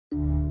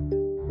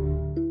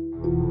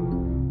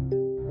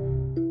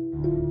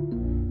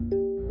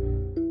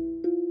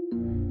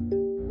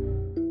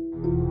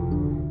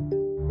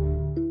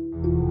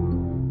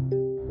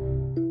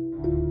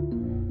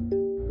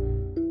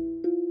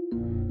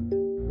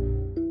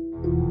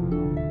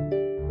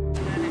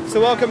So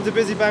welcome to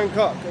busy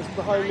Bangkok. It's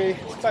behind me,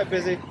 it's quite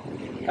busy.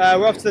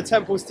 We're off to the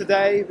temples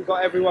today. We've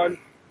got everyone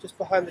just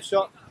behind the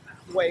shop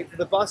waiting for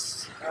the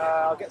bus.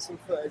 I'll get some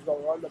footage while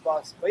we're on the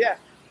bus. But yeah,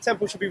 the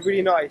temple should be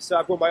really nice. So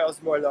I brought my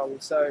Osmo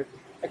along, so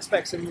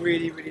expect some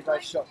really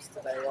nice shots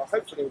today. Well,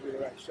 hopefully it'll be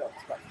the nice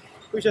shots, but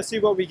we shall see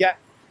what we get.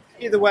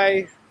 Either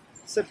way,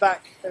 sit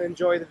back and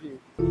enjoy the view.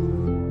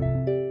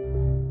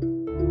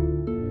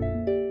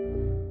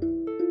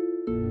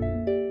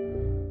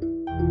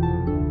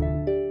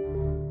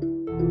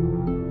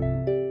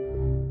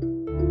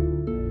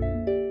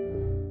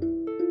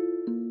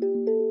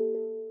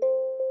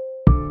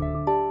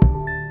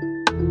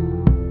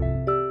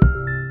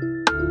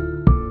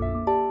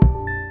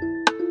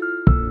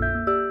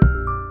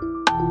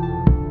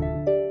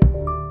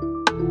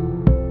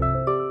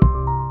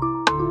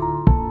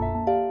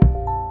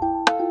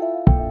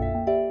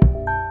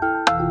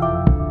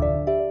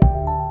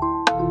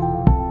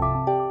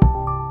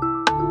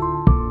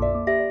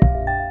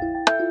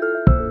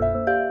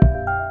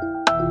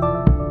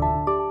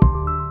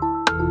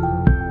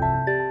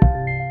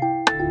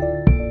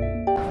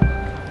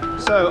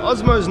 So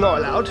Osmo's not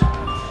allowed,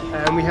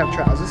 and we have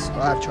trousers.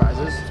 I have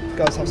trousers.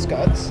 Girls have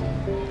skirts.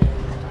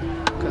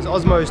 Because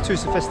Osmo is too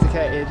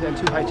sophisticated and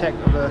too high-tech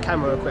of a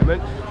camera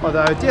equipment,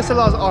 although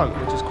DSLRs aren't,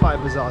 which is quite a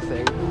bizarre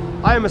thing.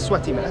 I am a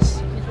sweaty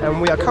mess,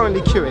 and we are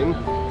currently queuing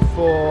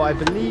for, I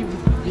believe,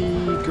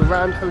 the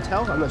Grand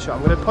Hotel. I'm not sure.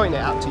 I'm going to point it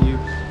out to you,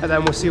 and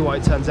then we'll see what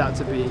it turns out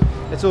to be.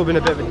 It's all been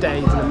a bit of a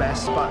daze and a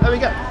mess, but there we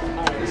go.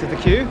 This is the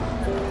queue.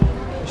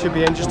 It should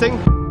be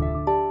interesting.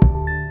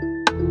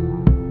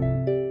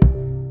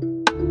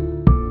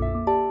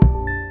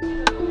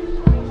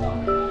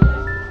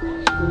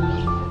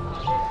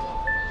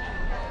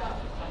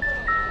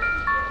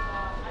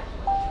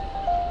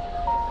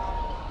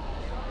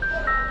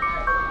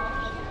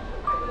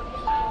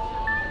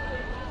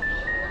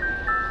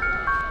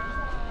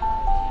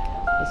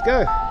 Let's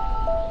go.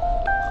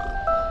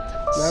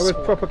 Now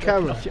with proper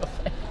camera. Off your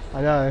face.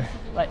 I know.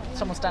 Right,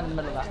 someone stand in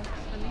the middle of that.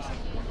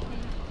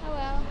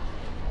 Oh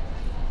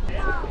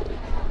well.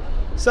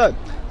 So,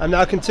 I'm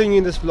now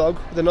continuing this vlog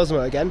with an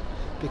Osmo again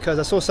because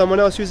I saw someone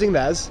else using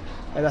theirs,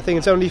 and I think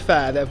it's only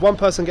fair that if one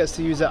person gets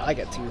to use it, I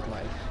get to use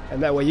mine.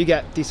 And that way you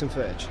get decent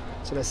footage.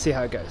 So let's see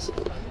how it goes.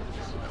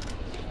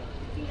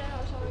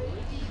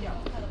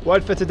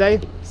 Word for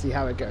today, see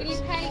how it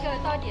goes.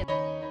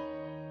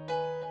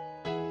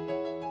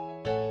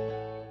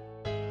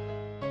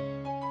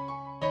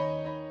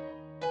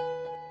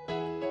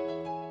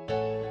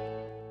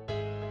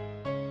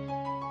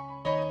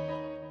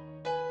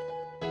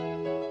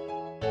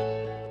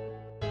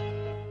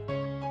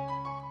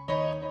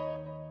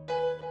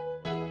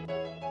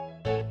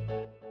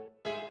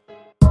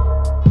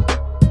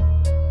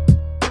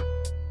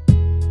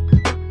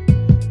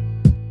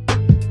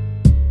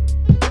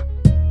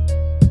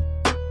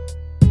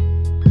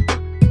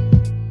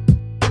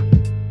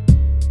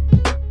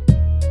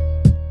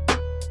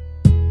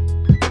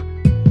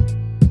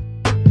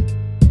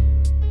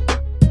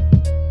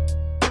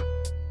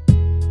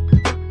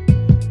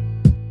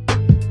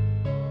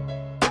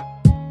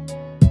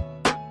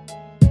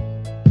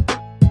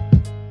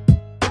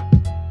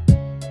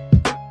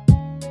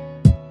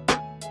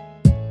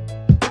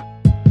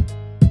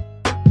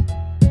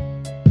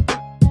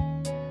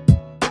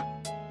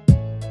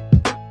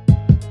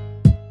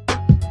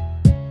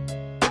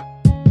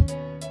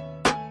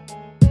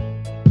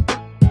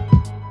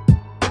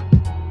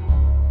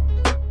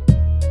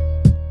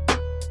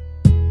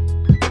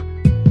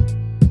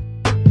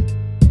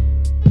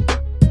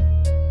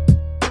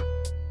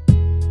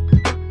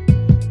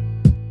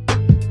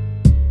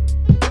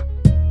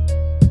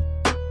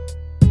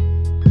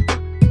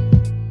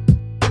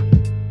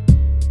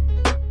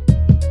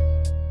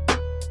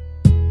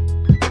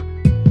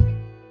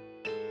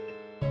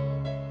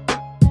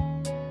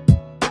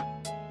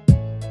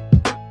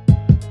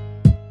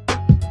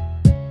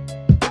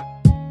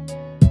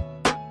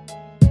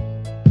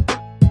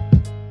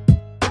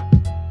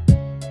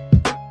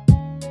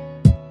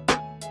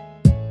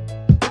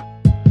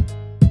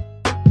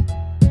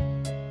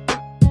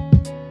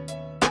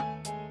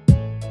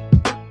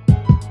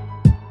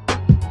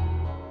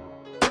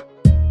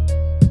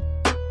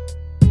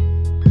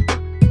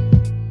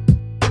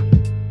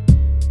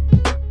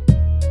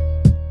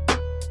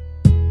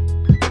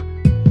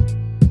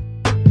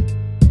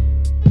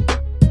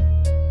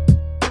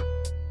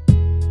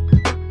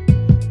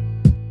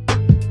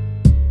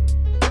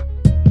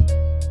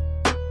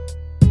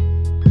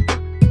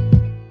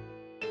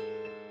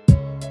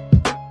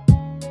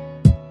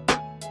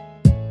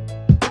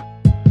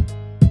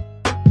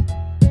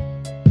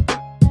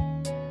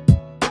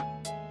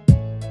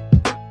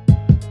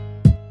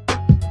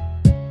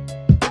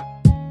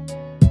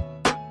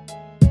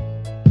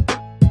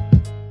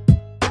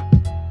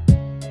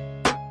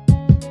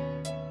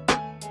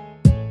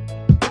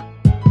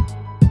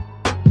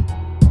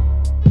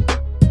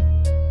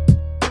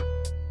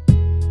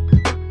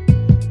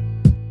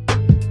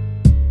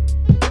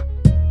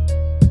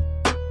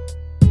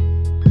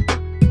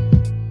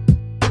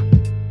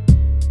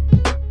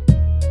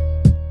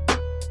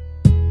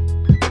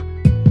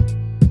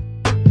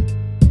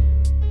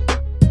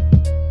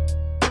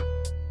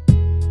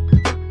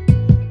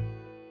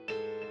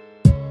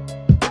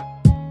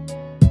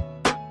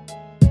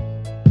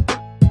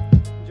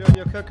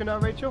 enjoying your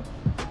coconut, Rachel?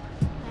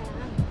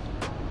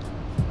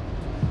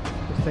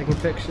 Just taking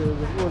pictures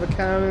of all the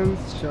cannons.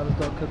 Charlotte's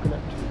got a coconut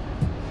too.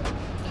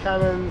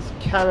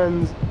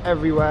 Cannons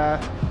everywhere,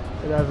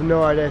 and I have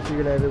no idea if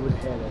you're going to be able to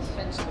hear this.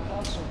 Fence the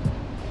castle.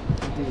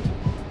 Indeed.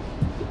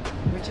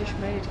 British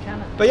made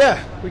cannon. But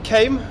yeah, we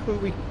came,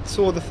 we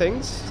saw the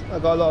things. I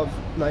got a lot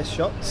of nice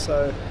shots,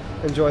 so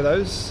enjoy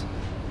those.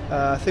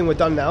 I think we're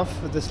done now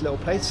for this little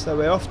place, so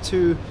we're off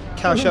to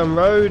Kaohsiung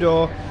Road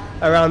or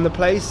around the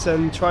place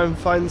and try and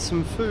find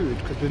some food,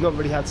 because we've not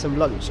really had some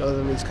lunch other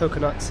than these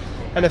coconuts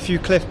and a few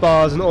Cliff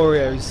Bars and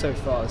Oreos so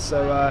far.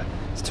 So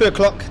it's 2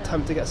 o'clock,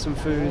 time to get some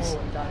food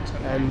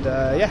and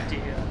yeah,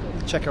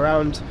 check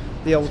around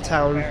the old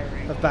town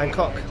of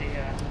Bangkok.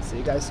 See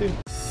you guys soon.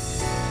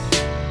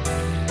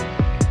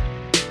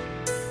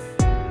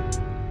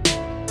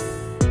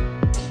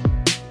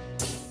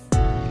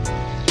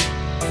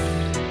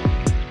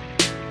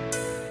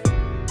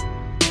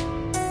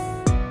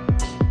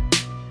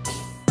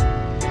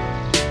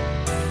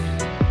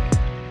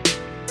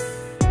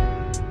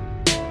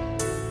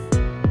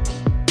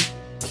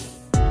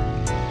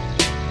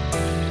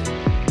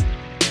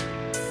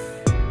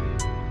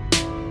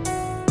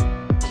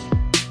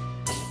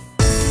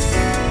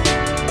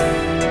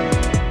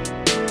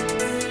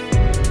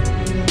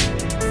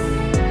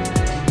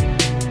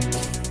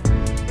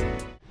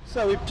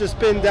 So we've just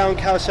been down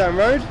Kaohsiung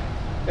Road.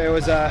 It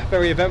was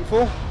very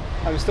eventful.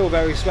 I'm still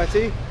very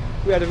sweaty.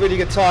 We had a really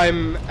good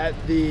time at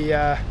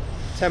the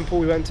temple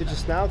we went to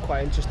just now,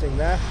 quite interesting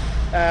there.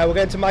 We're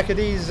going to Micah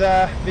D's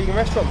vegan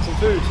restaurant, some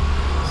food.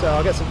 So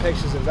I'll get some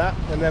pictures of that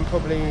and then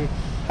probably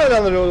have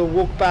another little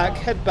walk back,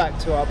 head back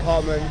to our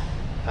apartment,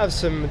 have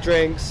some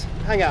drinks,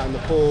 hang out in the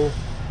pool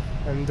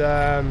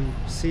and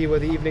see where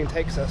the evening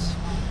takes us.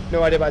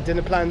 No idea about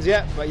dinner plans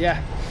yet, but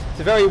yeah. It's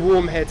very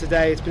warm here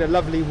today. It's been a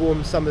lovely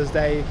warm summer's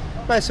day.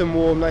 Nice and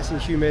warm, nice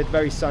and humid,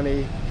 very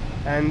sunny.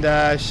 And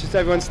just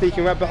everyone's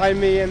sneaking right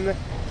behind me and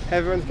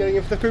everyone's getting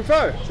in for the group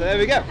photo. So there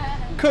we go.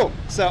 Cool.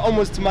 So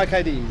onwards to Mike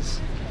IDs.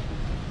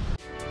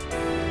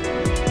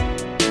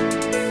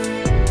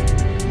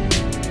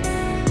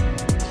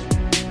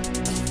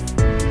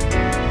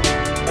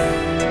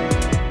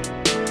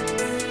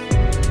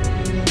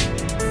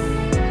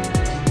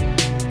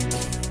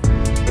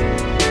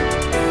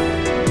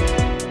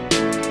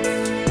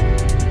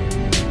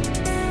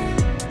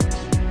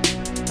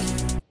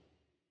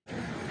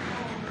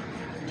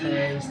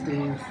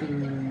 Tasty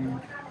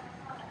food.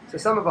 So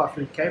some of our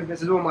food came.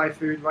 This is all my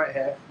food right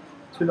here.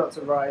 2 lots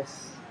of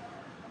rice,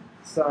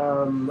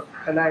 some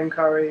Penang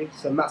curry,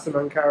 some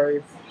Massaman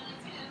curry.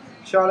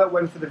 Charlotte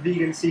went for the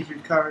vegan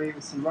seafood curry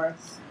with some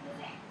rice.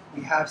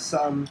 We have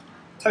some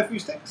tofu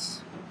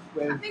sticks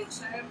with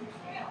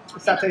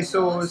satay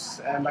sauce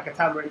and like a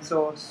tamarind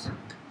sauce.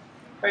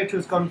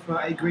 Rachel's gone for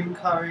a green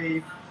curry.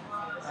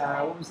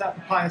 What was that?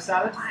 Papaya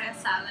salad? Papaya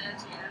salad,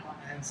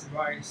 yeah. And some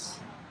rice.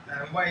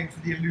 Waiting for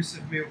the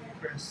elusive meal from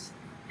Chris.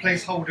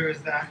 Placeholder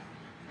is there.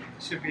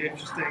 Should be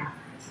interesting.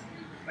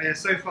 But yeah,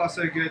 so far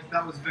so good.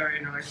 That was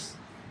very nice.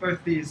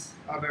 Both these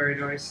are very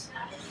nice.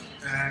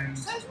 And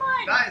So's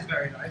mine. that is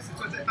very nice. In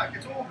fact,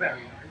 it's all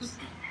very nice.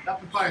 That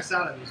papaya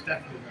salad was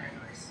definitely very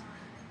nice.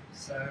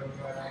 So,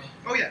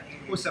 oh yeah.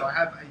 Also, I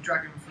have a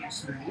dragon fruit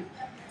smoothie.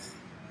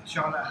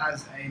 Charlotte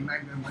has a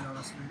mango and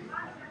banana smoothie.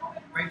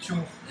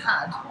 Rachel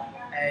had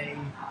a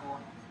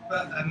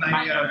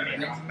mango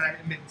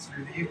mint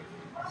smoothie.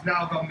 It's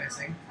now gone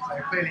missing,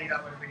 so clearly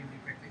that would really be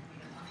quickly.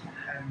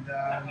 And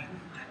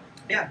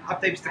yeah,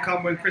 updates to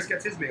come when Chris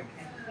gets his meal.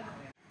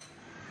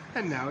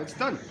 And now it's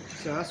done.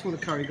 So that's all the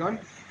curry gone.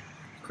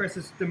 Chris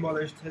has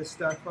demolished his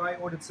stir fry,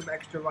 ordered some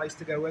extra rice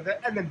to go with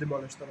it, and then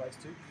demolished the rice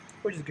too,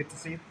 which is good to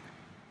see.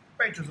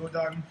 Rachel's all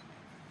done,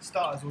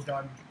 starter's all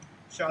done.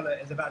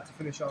 Charlotte is about to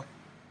finish off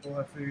all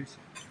her food.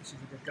 She's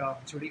a good girl.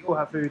 She'll eat all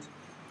her food.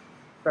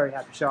 Very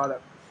happy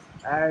Charlotte.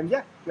 And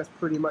yeah, that's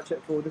pretty much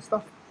it for all this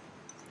stuff.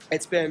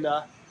 It's been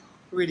a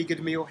really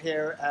good meal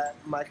here at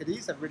Micah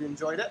D's. I've really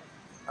enjoyed it.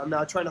 I'm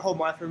now trying to hold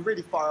my iPhone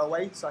really far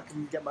away so I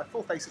can get my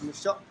full face in the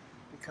shot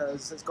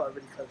because it's got a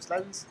really close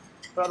lens.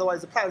 But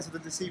otherwise, the plans for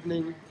this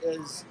evening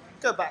is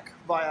go back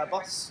via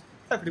bus,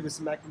 hopefully with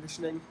some air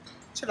conditioning,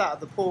 chill out at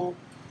the pool.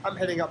 I'm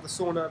heading up the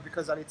sauna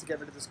because I need to get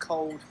rid of this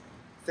cold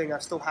thing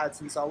I've still had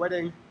since our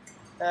wedding,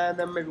 and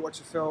then maybe watch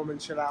a film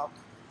and chill out.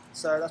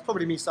 So that's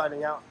probably me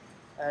signing out,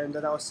 and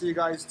then I'll see you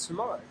guys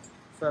tomorrow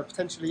for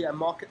potentially a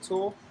market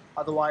tour.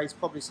 Otherwise,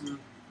 probably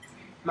some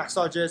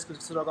massages, because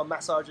we've still not got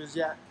massages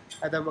yet.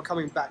 And then we're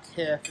coming back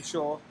here for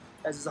sure.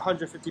 There's a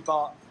 150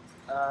 baht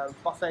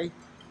buffet,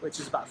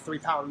 which is about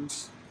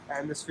 £3,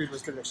 and this food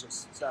was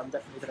delicious. So I'm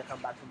definitely going to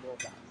come back for more of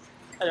that.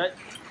 Anyway,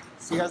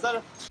 see you guys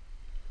later.